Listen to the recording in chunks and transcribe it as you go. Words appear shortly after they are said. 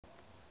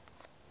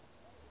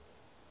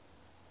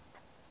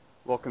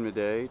Welcome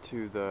today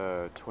to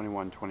the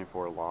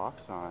 2124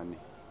 Lofts on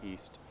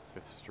East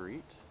 5th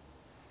Street.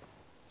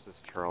 This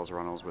is Charles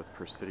Runnels with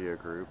Presidio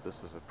Group. This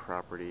is a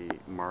property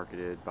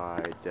marketed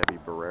by Debbie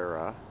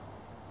Barrera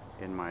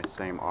in my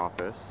same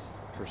office,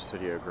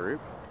 Presidio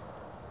Group.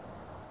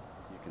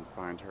 You can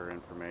find her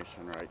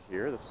information right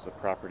here. This is a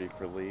property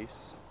for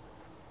lease.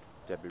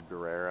 Debbie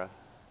Barrera,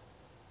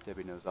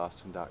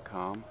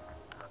 DebbieKnowsAustin.com.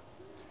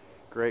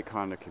 Great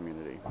condo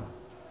community.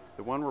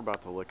 The one we're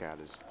about to look at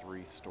is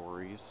 3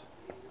 stories.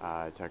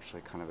 It's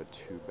actually kind of a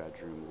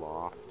 2-bedroom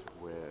loft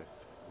with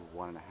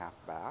 1.5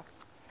 bath.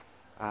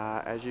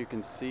 As you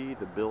can see,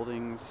 the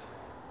buildings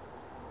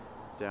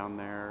down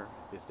there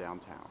is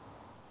downtown.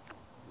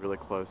 Really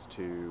close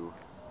to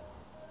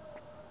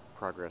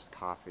Progress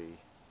Coffee.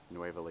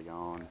 Nuevo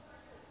Leon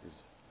is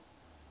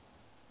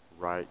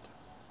right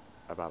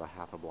about a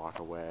half a block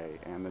away.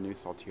 And the new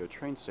Saltillo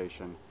train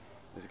station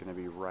is going to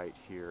be right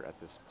here at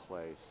this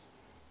place.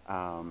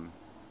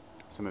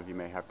 Some of you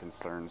may have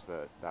concerns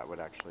that that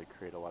would actually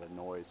create a lot of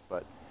noise,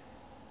 but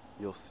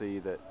you'll see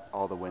that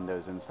all the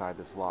windows inside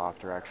this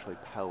loft are actually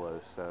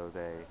Pellas, so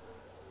they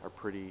are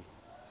pretty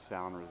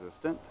sound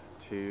resistant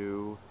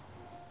to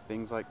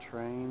things like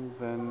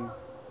trains and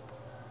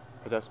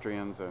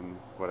pedestrians and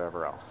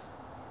whatever else.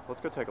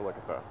 Let's go take a look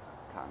at the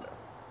condo.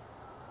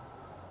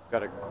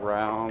 Got a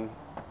ground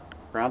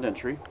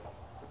entry.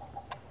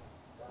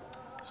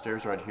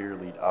 Stairs right here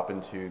lead up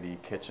into the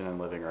kitchen and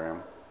living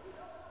room.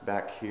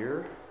 Back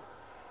here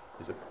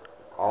is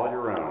all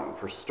your own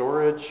for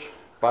storage,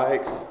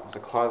 bikes. There's a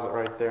closet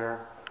right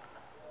there,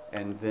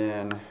 and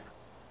then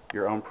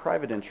your own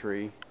private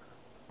entry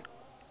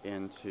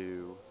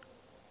into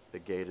the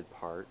gated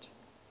part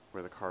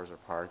where the cars are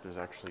parked. There's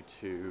actually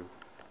 2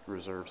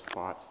 reserved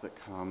spots that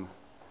come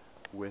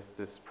with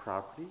this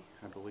property.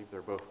 I believe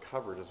they're both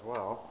covered as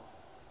well.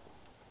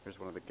 Here's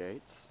one of the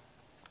gates.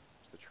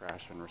 There's the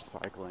trash and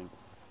recycling.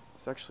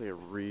 It's actually a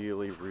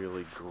really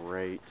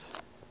great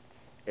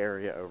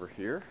area over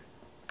here.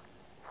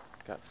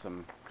 Got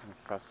some kind of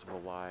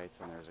festival lights,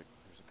 and there's a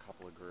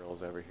couple of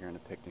grills over here and a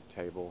picnic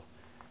table.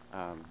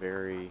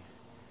 Very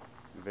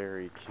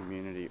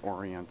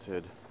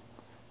community-oriented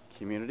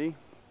community.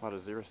 A lot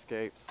of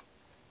xeriscapes.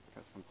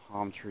 Got some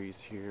palm trees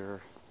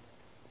here.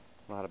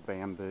 A lot of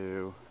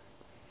bamboo.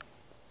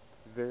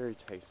 Very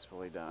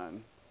tastefully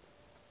done.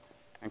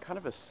 And kind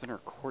of a center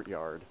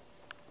courtyard.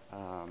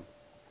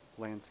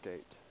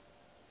 Landscaped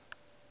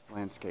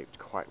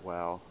quite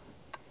well.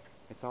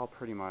 It's all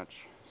pretty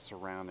much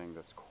surrounding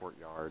this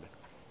courtyard,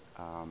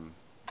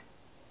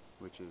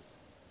 which is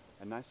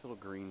a nice little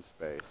green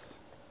space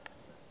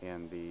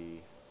in the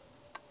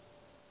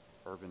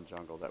urban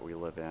jungle that we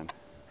live in.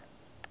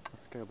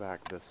 Let's go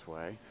back this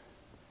way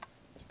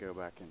to go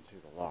back into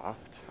the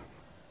loft.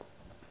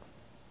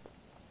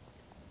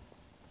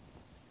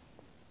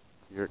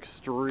 You're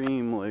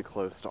extremely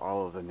close to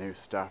all of the new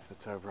stuff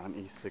that's over on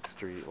East 6th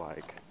Street,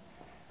 like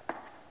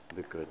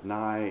the Good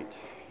Night,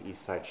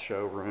 East Side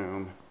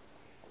Showroom,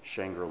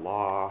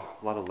 Shangri-La,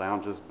 a lot of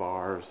lounges,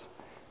 bars,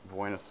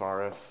 Buenos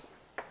Aires,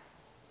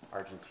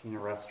 Argentina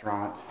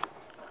restaurant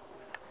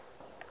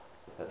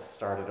that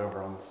started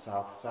over on the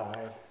south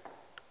side.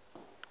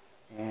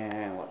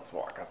 And let's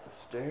walk up the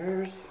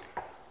stairs.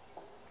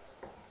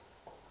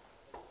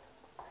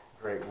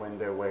 Great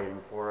window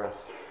waiting for us.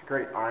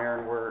 Great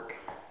ironwork.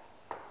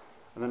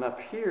 And then up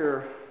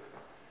here,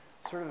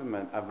 sort of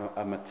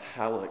a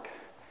metallic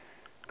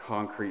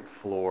concrete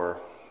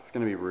floor. It's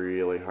going to be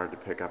really hard to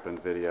pick up in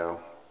video.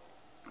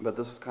 But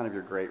this is kind of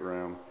your great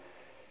room.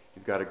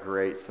 You've got a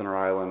great center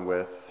island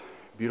with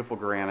beautiful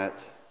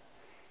granite,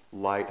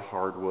 light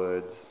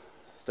hardwoods,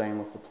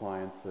 stainless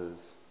appliances,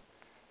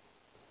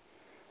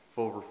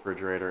 full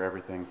refrigerator,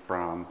 everything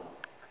from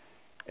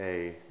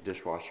a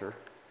dishwasher,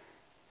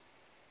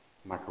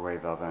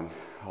 microwave oven.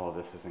 All of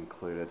this is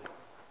included.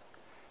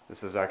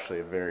 This is actually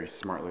a very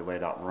smartly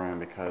laid out room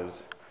because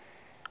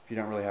if you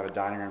don't really have a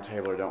dining room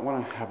table or don't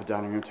want to have a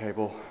dining room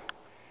table,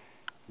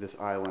 this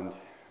island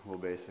will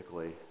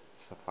basically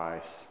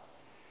suffice.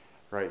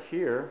 Right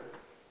here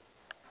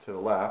to the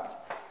left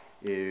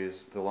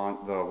is the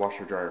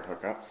washer dryer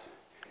hookups,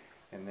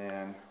 and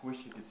then wish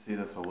you could see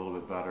this a little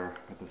bit better,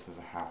 but this is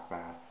a half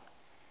bath.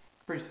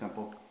 Pretty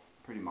simple,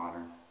 pretty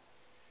modern.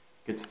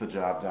 Gets the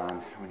job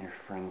done when your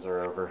friends are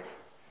over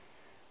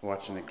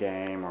watching a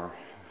game or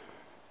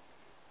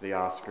the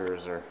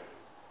Oscars or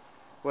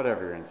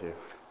whatever you're into.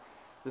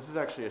 This is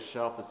actually a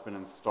shelf that's been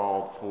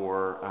installed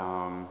for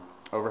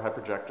overhead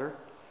projector.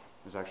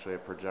 There's actually a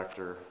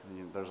projector.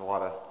 There's a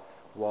lot of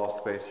wall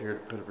space here to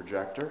put a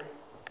projector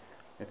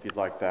if you'd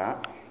like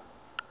that.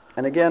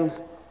 And again, I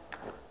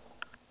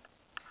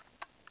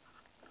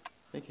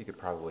think you could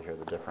probably hear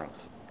the difference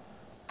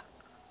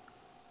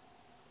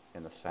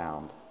in the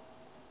sound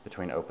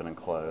between open and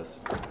closed.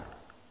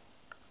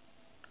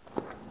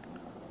 Of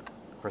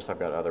course, I've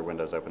got other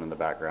windows open in the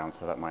background,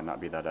 so that might not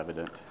be that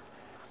evident.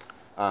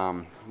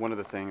 One of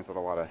the things that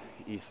a lot of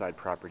east side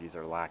properties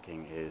are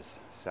lacking is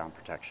sound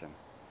protection.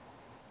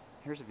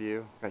 Here's a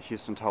view. Got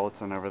Houston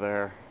Tolleson over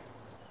there.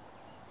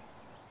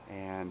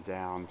 and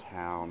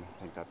downtown. I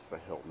think that's the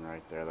Hilton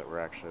right there that we're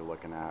actually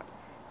looking at,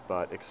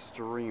 but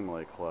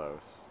extremely close.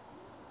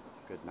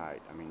 Good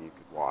night. I mean, you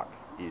could walk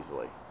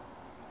easily.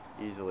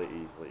 Easily.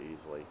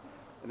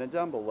 And then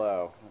down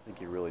below, I don't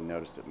think you really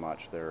noticed it much.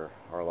 There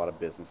are a lot of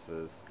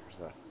businesses. There's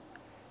a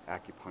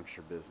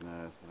acupuncture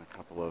business and a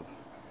couple of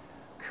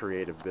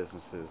creative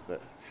businesses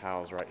that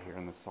house right here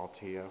in the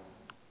Saltillo.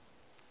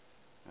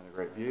 And a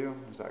great view.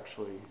 There's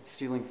actually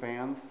ceiling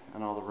fans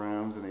in all the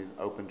rooms and these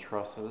open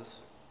trusses.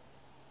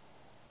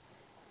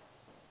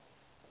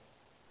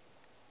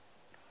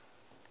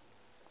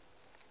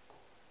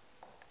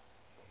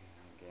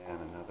 And again,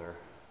 another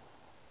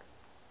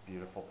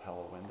beautiful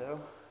Pella window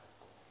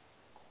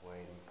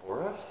waiting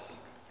for us.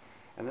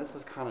 And this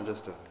is kind of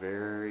just a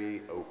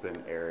very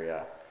open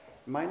area.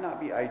 It might not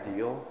be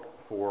ideal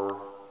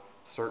for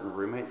certain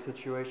roommate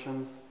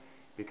situations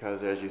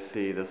because, as you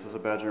see, this is a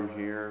bedroom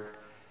here,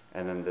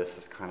 and then this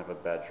is kind of a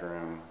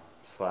bedroom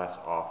slash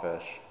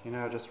office. You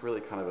know, just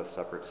really kind of a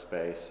separate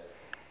space.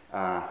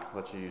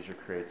 Let you use your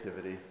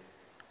creativity.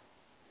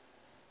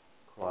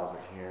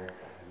 Closet here,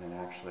 and then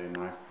actually a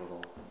nice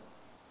little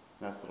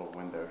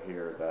window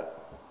here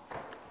that,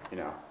 you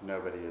know,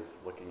 nobody is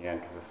looking in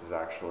because this is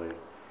actually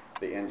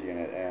the end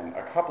unit, and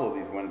a couple of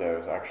these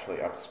windows actually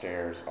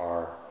upstairs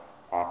are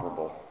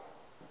operable.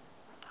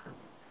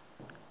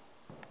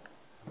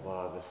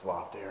 Love this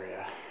loft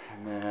area.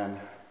 And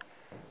then,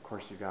 of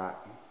course, you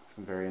got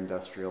some very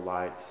industrial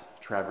lights,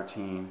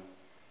 travertine,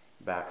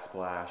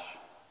 backsplash,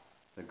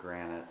 the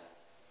granite,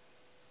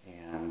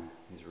 and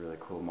these really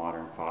cool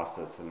modern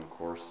faucets, and of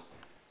course,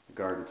 the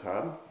garden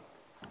tub.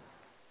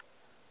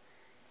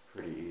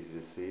 Pretty easy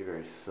to see,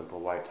 very simple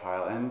white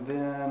tile. And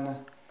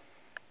then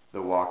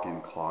the walk-in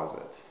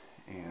closet.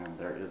 And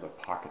there is a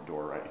pocket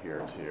door right here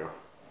to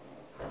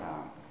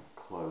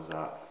close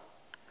up.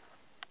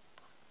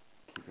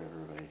 Keep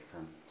everybody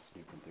from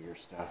snooping through your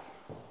stuff.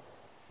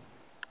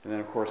 And then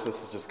of course this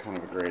is just kind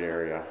of a great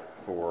area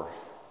for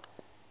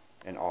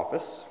an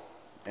office.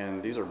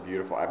 And these are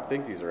beautiful. I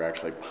think these are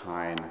actually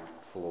pine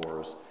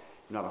floors.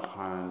 Not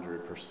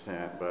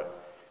 100%, but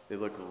they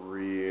look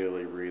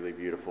really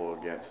beautiful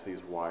against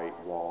these white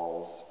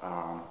walls.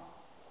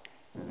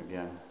 And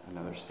again,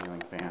 another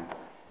ceiling fan.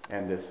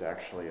 And this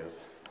actually is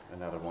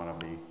another one of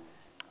the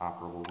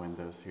operable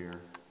windows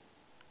here.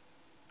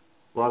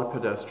 A lot of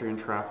pedestrian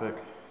traffic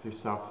through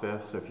South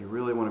Fifth, so if you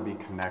really want to be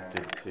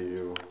connected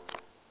to,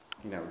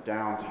 you know,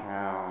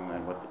 downtown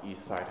and what the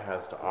East Side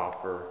has to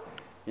offer,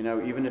 you know,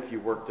 even if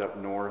you worked up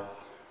north,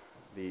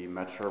 the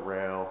Metro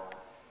Rail,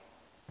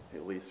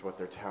 at least what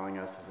they're telling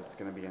us is it's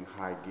going to be in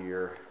high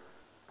gear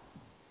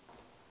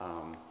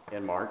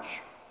in March,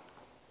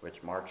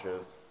 which March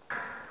is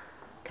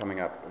coming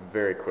up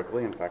very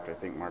quickly. In fact, I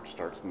think March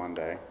starts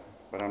Monday,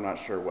 but I'm not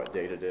sure what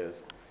date it is.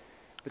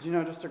 But you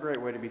know, just a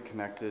great way to be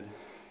connected.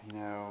 You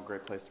know,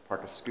 great place to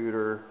park a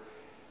scooter,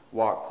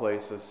 walk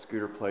places,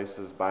 scooter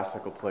places,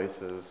 bicycle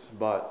places,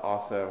 but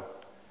also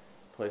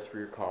a place for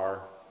your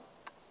car,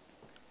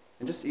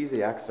 and just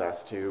easy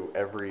access to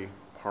every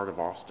part of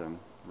Austin,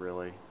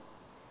 really.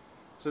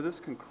 So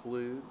this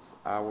concludes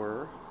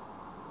our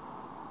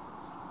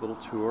little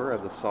tour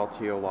of the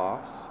Saltillo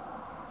Lofts.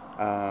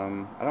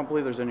 I don't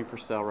believe there's any for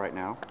sale right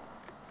now,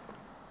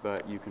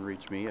 but you can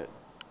reach me at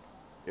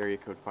area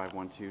code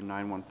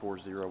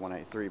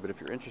 512-914-0183. But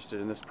if you're interested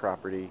in this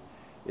property,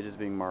 it is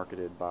being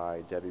marketed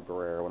by Debbie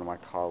Barrera, one of my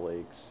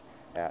colleagues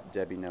at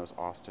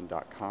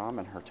debbyknowsaustin.com,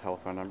 and her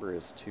telephone number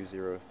is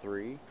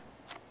 203-1912.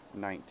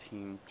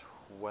 And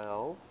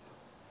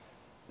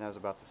I was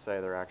about to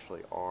say, there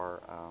actually are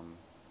a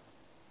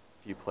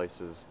few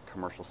places,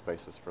 commercial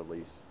spaces for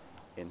lease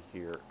in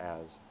here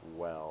as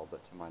well,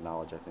 but to my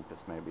knowledge I think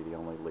this may be the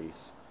only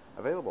lease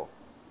available.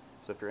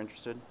 So if you're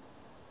interested,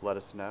 let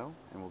us know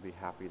and we'll be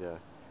happy to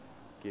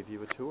give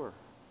you a tour.